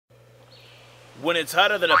When it's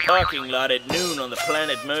hotter than a parking lot at noon on the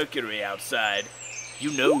planet Mercury outside,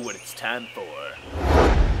 you know what it's time for.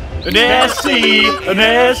 Nessie,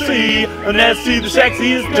 Nessie, Nessie, the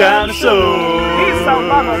sexiest dinosaur. He's so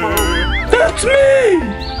lovable. That's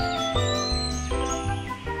me!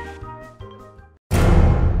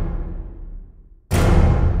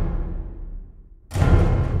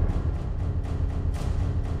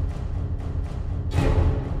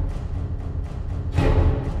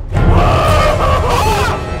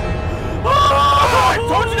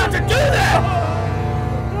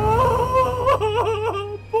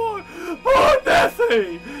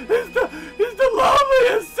 He's the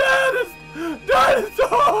loveliest, saddest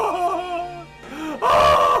dinosaur!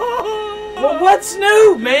 Well, what's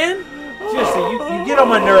new, man? Seriously, you get on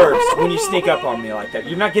my nerves when you sneak up on me like that.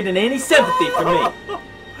 You're not getting any sympathy from me.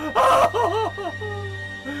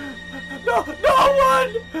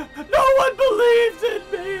 No one believes in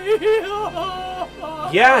me!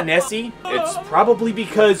 Yeah, Nessie, it's probably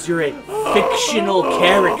because you're a fictional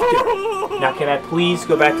character. Now, can I please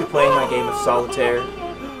go back to playing my game of solitaire?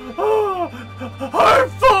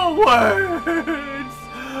 Hurtful words!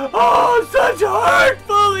 Oh, such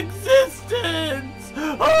hurtful existence!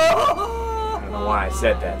 I don't know why I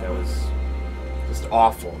said that. That was just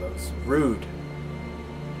awful. That was rude.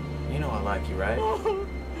 You know I like you, right?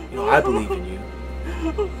 You know I believe in you.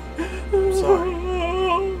 I'm sorry.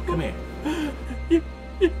 Come here.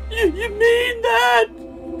 You mean that?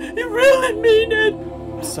 You really mean it?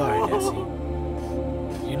 I'm sorry, Nessie.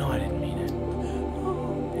 You know I didn't mean it.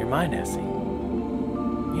 You're my Nessie.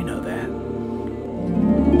 You know that.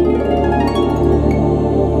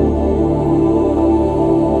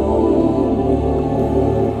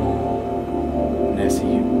 Nessie,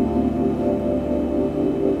 you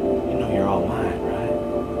know you're all mine, right?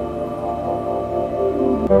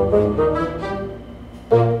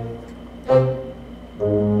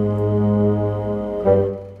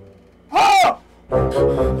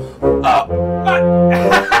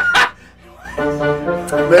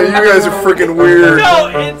 Man, you guys are freaking weird. No,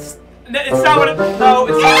 it's not what it. No,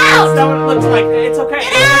 it's not what it looks like. It's okay.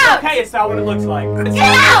 It's okay. It's not what it looks like.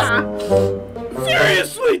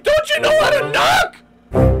 Seriously, don't you know how to knock?